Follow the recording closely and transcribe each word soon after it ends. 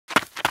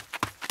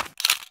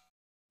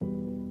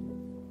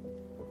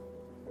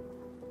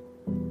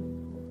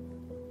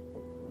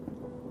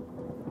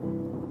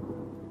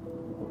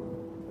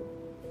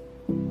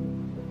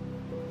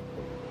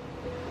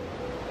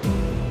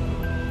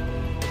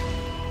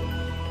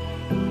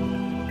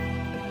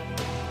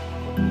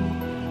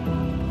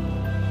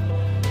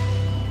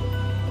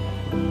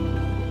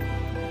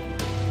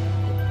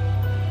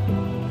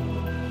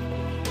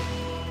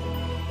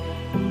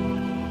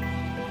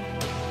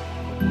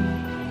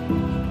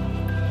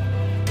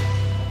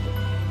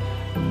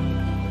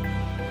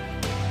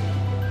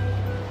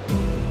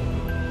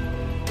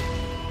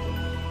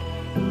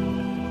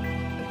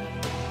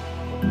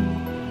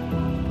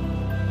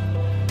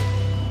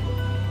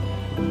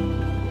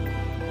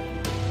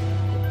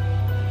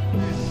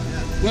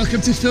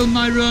Welcome to Film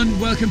My Run,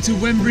 welcome to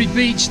Wembury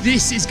Beach.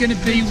 This is going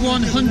to be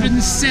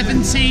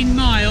 117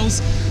 miles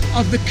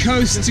of the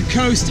coast to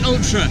coast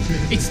ultra.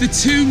 It's the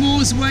 2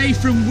 moors way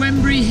from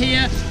Wembury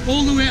here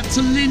all the way up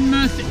to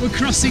Lynmouth. We're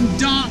crossing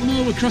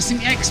Dartmoor, we're crossing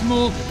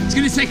Exmoor. It's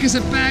going to take us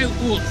about,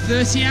 what,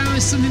 30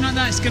 hours, something like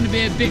that. It's going to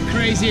be a bit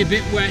crazy, a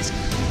bit wet.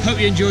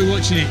 Hope you enjoy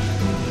watching it.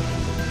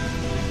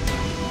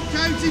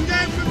 Counting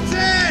down from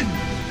 10,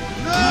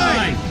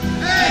 9,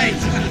 8,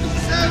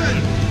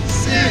 7,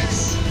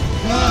 6,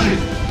 5,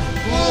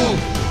 4,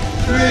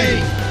 3,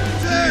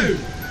 2,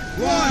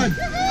 1.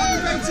 Have a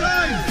great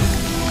time!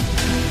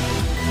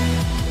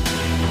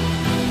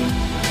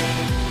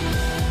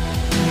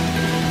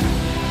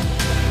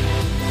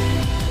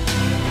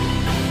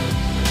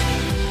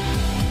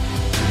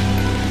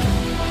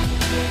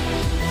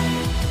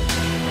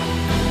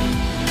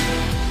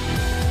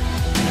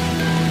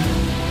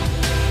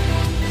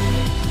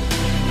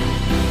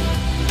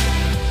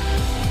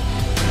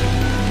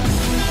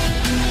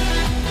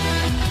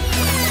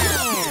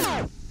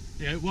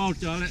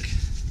 Wild garlic.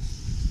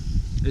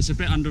 It's a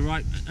bit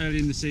underripe early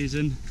in the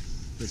season,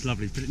 but it's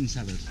lovely. Put it in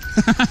salad.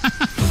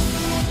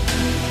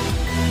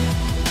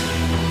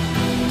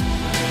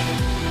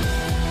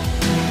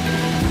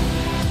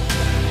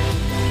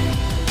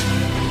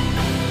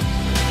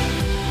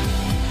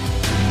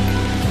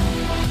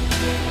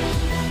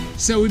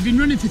 So we've been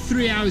running for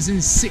 3 hours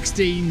and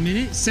 17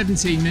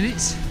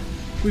 minutes.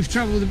 We've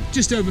travelled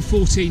just over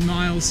 14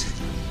 miles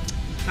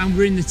and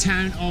we're in the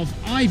town of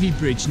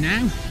Ivybridge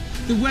now.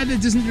 The weather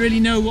doesn't really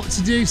know what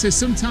to do, so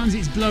sometimes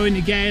it's blowing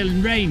a gale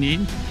and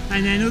raining,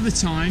 and then other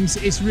times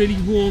it's really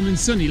warm and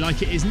sunny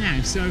like it is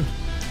now, so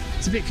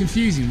it's a bit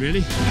confusing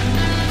really.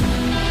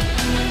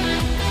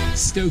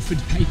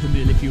 Stowford Paper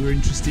Mill if you were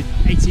interested,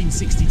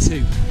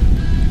 1862.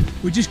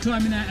 We're just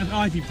climbing out of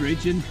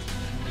Ivybridge and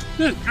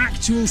look,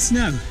 actual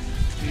snow.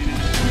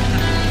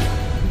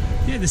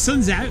 Yeah, the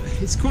sun's out,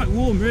 it's quite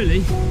warm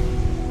really.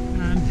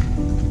 And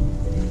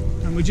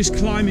we're just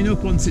climbing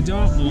up onto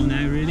Dartmoor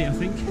now really, I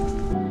think.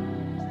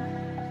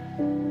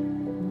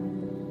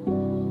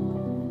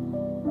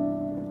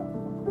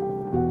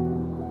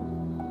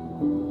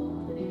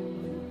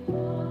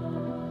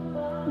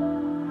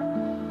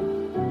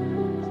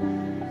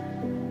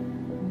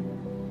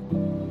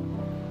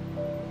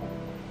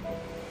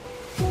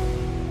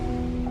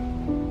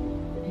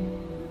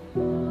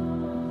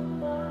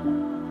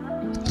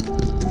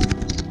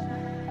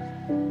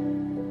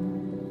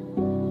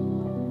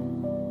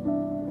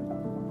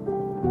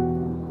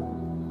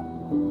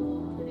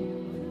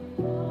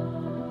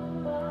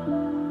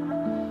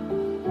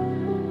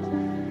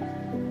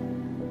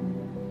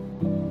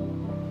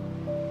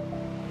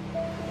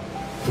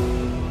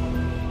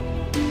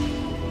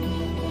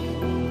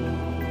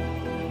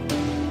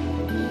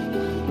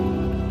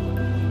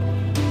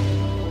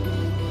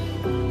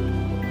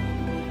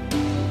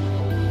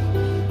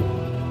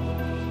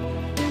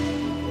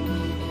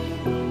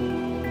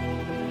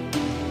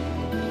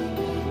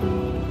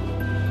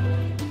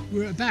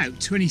 About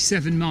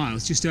 27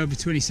 miles, just over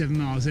 27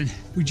 miles, and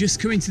we just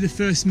come into the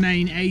first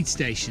main aid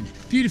station.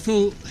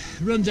 Beautiful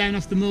run down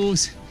off the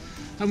moors,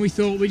 and we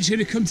thought we're just going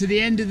to come to the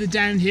end of the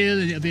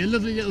downhill and it'll be a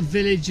lovely little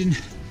village and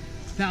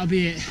that'll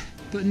be it.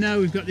 But no,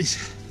 we've got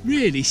this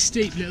really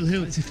steep little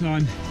hill to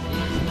climb.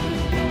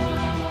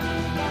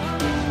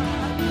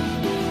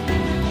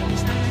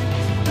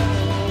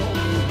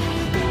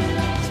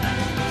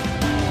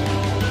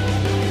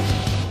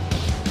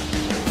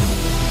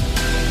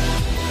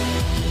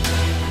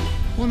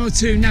 One or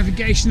two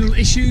navigational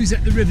issues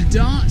at the River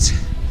Dart,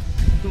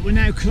 but we're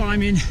now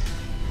climbing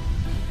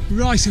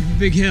right up a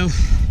big hill.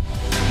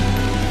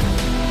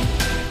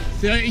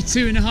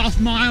 32.5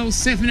 miles,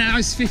 7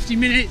 hours 50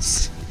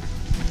 minutes.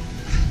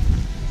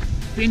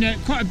 Been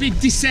quite a big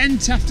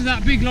descent after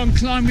that big long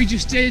climb we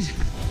just did.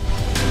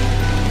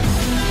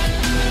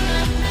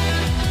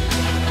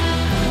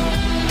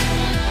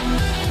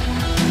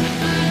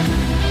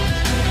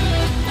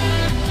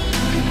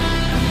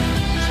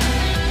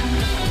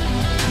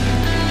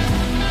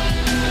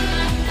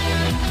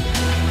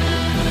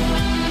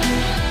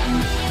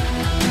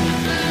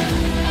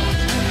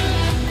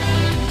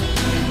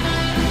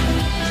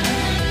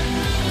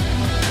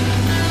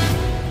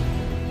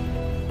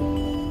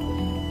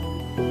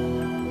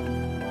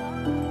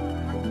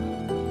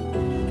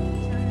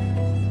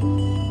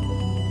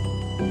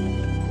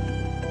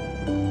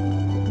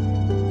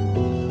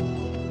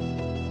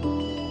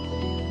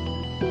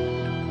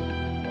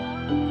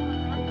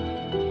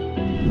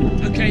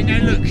 Okay, now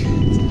look,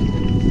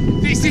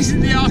 this isn't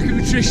the Arc of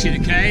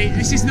Attrition, okay?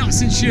 This is not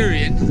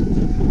Centurion.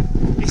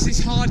 This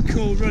is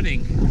hardcore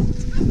running.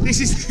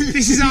 This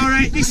is our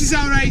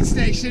aid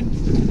station.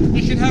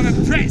 You can have a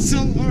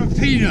pretzel or a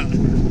peanut.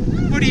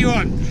 What do you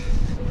want?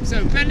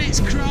 So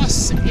Bennett's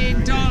Cross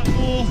in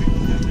Dartmoor.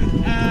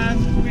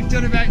 We've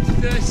done about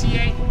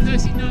 38,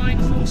 39,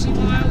 40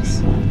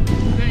 miles,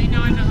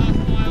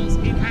 39.5 miles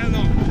in how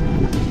long?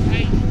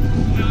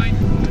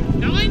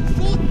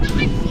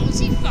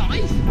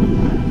 9:45.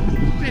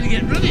 Better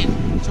get running.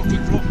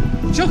 Chocolate drop.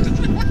 Chocolate.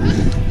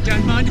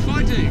 Don't mind if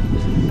I do.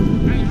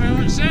 Thank you very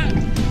much, sir.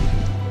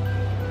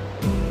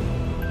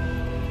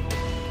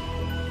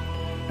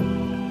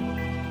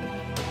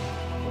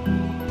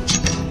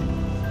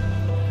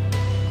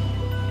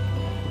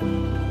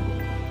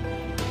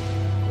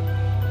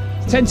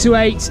 Ten to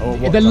 8.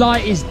 The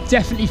light is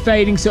definitely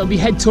fading, so it'll be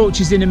head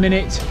torches in a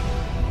minute.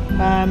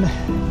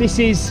 This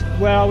is,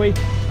 where are we?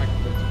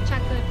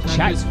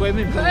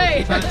 Swimming pool.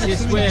 Fancy a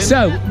swim.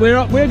 So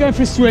we're going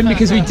for a swim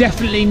because we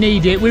definitely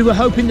need it. We were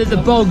hoping that the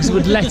bogs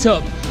would let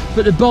up,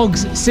 but the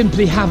bogs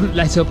simply haven't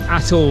let up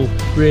at all,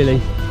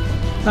 really.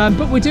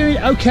 But we're doing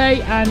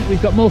okay, and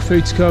we've got more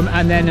food to come,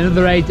 and then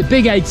another aid, the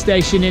big aid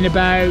station in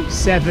about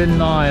 7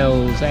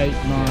 miles, 8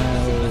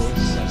 miles,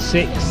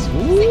 6.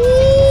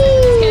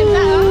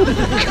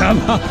 Come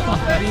on.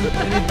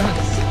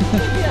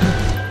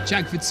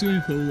 Chagford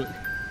swimming pool, look.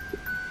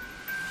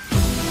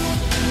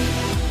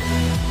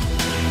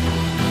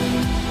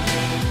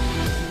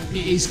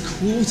 It is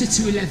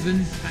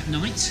 11:15 at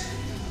night.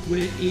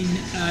 We're in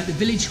the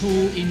village hall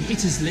in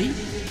Hittersley,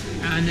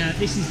 and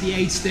this is the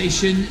aid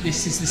station.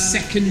 This is the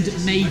second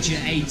major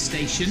aid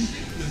station.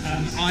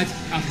 I've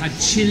had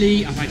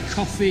chilli, I've had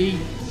coffee,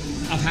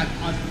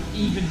 I've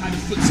even had a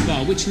foot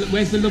spa.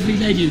 Where's the lovely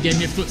lady who gave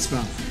me a foot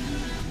spa?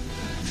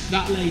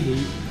 That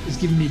lady has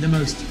given me the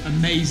most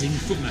amazing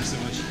foot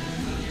massage.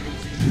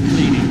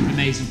 Cleaning,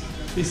 amazing.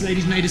 This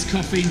lady's made us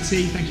coffee and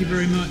tea, thank you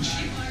very much.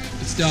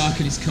 It's dark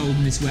and it's cold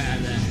and it's wet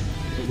out there,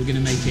 but we're going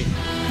to make it.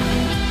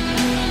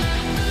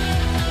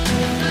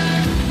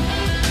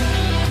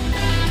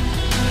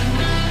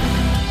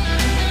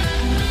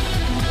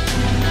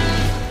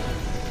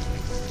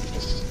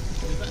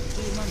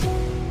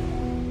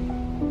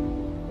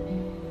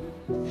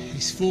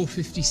 It's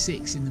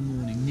 4:56 in the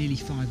morning, nearly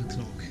 5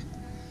 o'clock.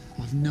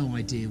 I've no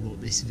idea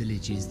what this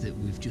village is that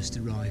we've just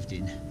arrived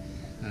in.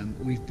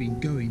 We've been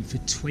going for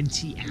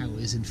 20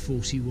 hours and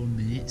 41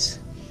 minutes.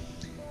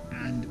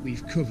 And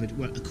we've covered,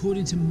 well,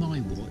 according to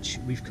my watch,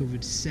 we've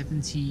covered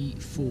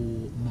 74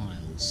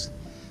 miles.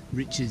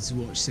 Richard's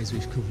watch says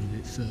we've covered a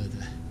bit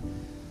further.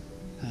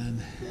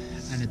 And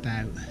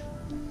about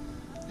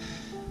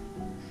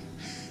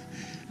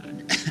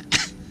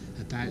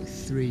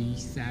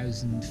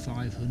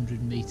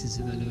 3,500 metres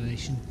of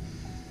elevation.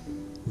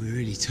 We're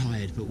really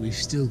tired, but we've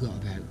still got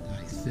about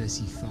like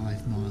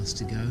 35 miles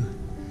to go.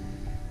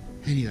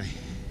 Anyway,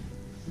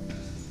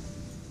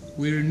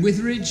 we're in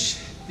Witheridge.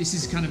 This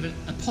is kind of a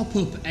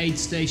pop-up aid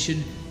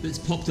station that's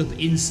popped up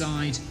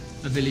inside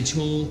a village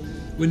hall.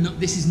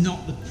 This is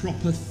not the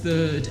proper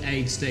third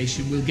aid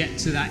station. We'll get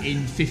to that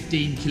in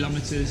 15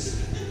 kilometres.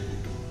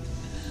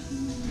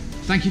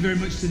 Thank you very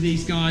much to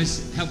these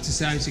guys. Helped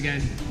us out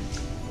again.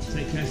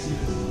 Take care, Steve.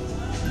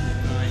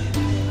 Bye.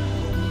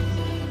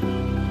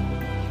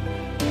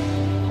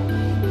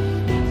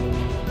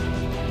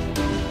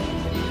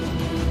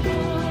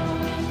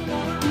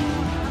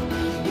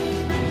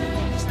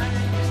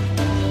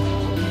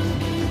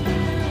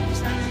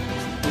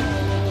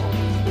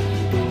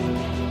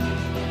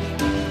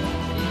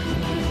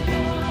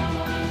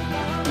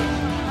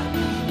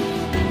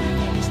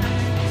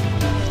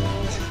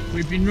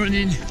 We've been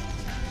running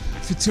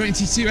for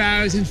 22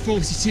 hours and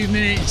 42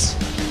 minutes.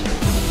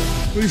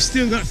 We've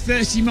still got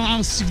 30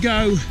 miles to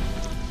go.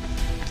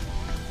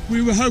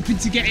 We were hoping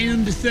to get in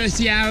under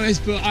 30 hours,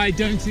 but I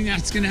don't think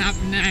that's going to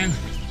happen now.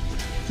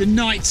 The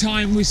night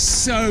time was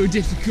so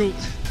difficult,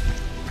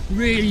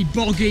 really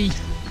boggy.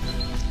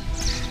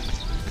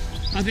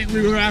 I think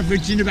we were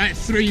averaging about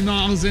 3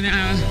 miles an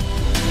hour.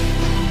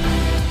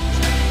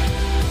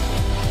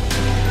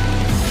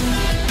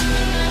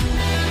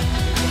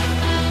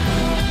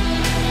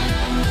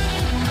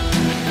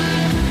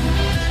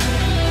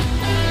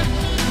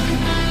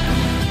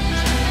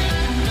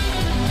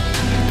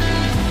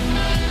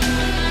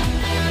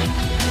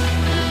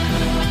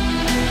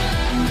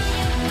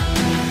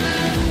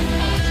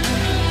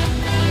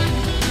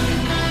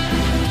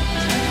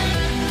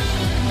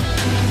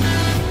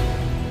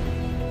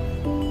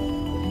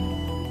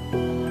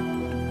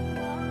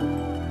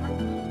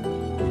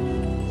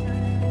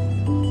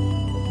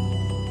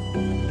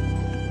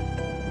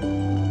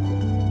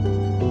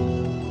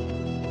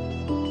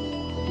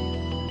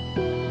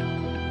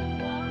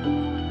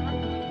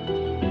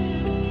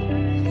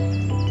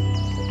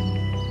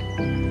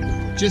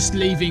 Just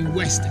leaving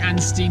West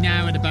Anstey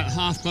now at about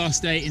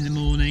 8:30 in the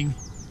morning.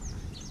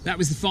 That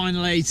was the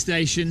final aid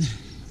station,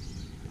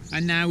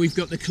 and now we've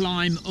got the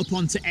climb up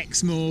onto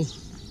Exmoor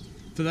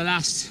for the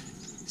last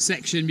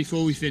section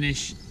before we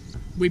finish.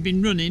 We've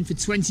been running for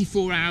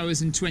 24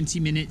 hours and 20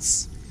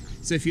 minutes,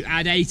 so if you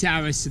add 8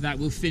 hours to that,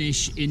 we'll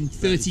finish in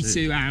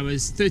 32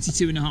 hours,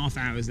 32 and a half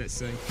hours, let's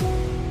say.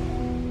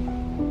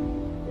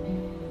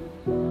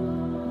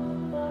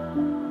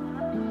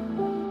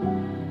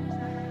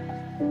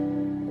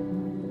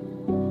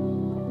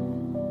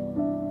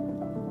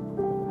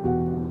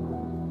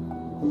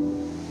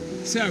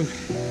 So,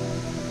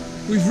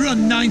 we've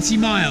run 90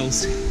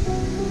 miles.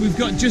 We've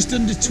got just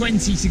under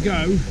 20 to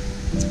go.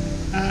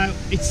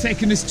 It's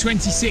taken us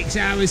 26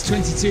 hours,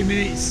 22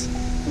 minutes,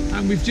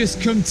 And we've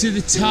just come to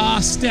the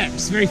tar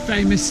steps, very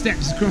famous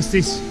steps across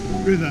this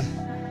river.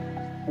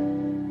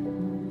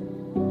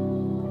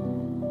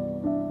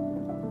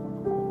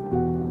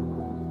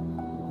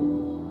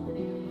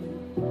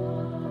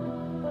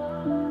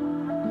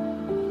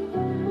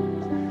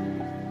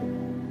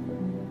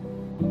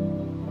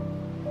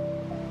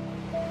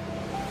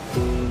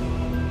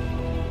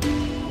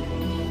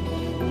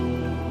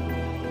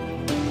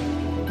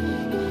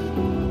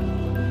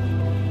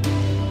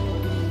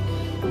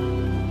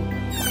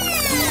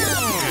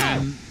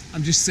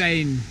 I'm just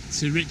saying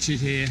to Richard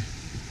here,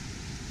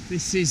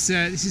 this is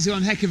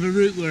one heck of a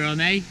route we're on,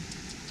 eh?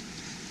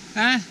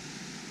 Huh?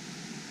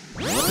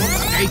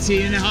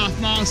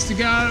 18.5 miles to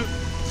go.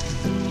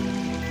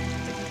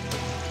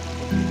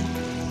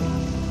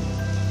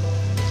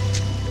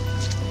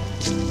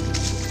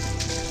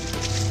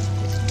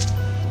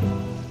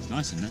 It's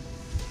nice, isn't it?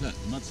 Look,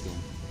 the mud's gone.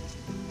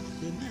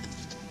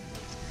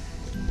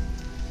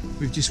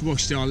 We've just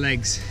washed our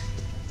legs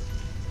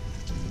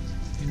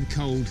in the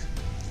cold.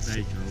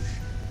 Very cold.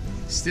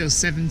 Still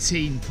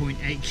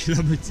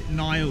 17.8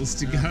 miles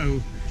to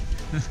go.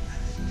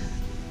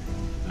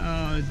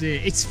 Oh dear.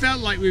 It's felt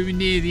like we were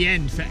near the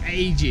end for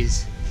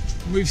ages.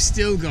 We've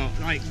still got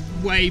like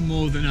way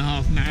more than a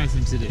half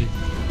marathon to do.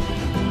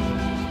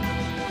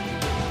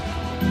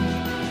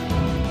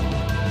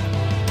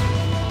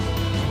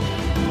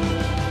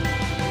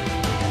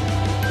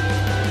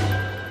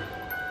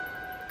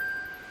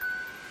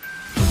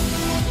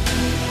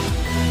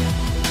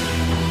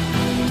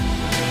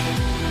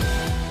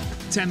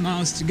 $10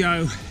 miles to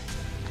go.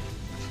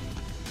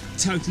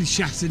 Totally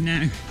shattered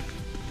now.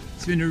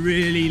 It's been a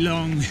really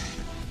long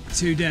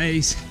 2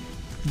 days.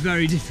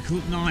 Very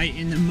difficult night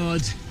in the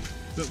mud,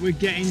 but we're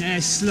getting there,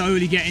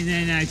 slowly getting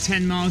there now.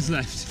 10 miles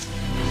left.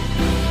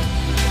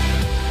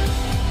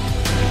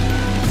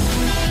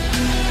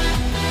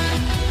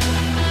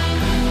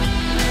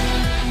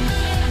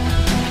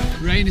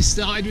 Rain has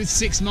started with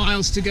 6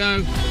 miles to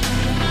go.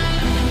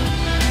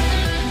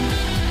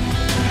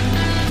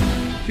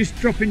 Just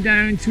dropping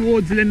down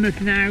towards Lynmouth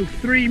now,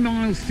 3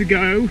 miles to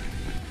go.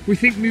 We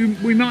think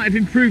we might have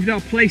improved our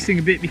placing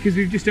a bit because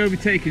we've just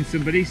overtaken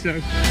somebody, so.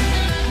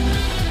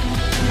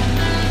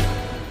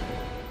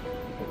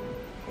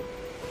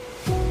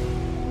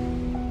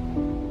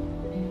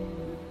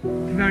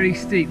 Very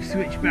steep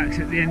switchbacks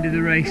at the end of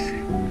the race.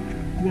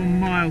 1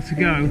 mile to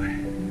go.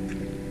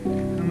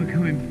 And we're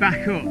coming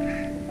back up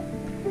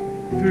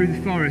through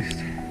the forest.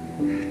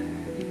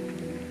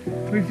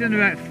 We've done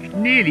about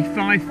nearly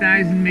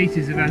 5,000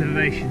 metres of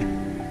elevation,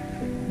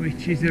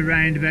 which is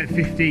around about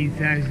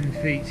 15,000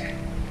 feet.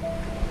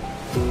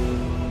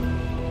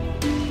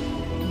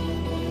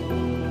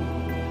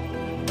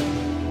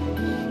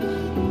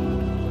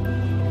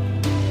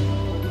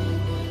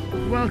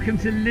 Welcome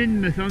to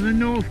Lynmouth on the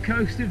north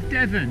coast of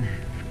Devon.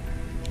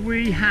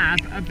 We have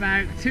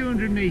about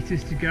 200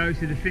 metres to go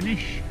to the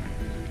finish,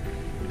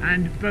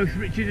 and both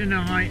Richard and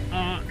I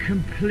are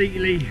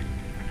completely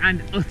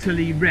and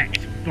utterly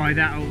wrecked by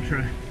that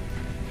ultra.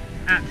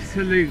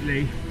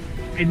 Absolutely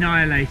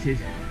annihilated.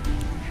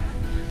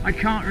 I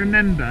can't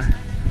remember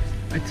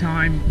a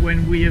time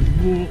when we have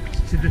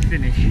walked to the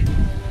finish.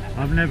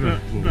 I've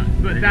never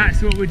but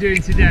that's what we're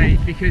doing today,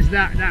 because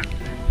that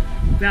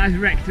has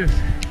wrecked us.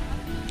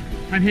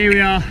 And here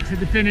we are at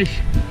the finish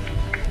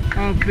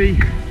of the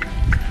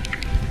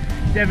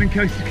Devon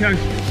coast to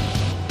coast.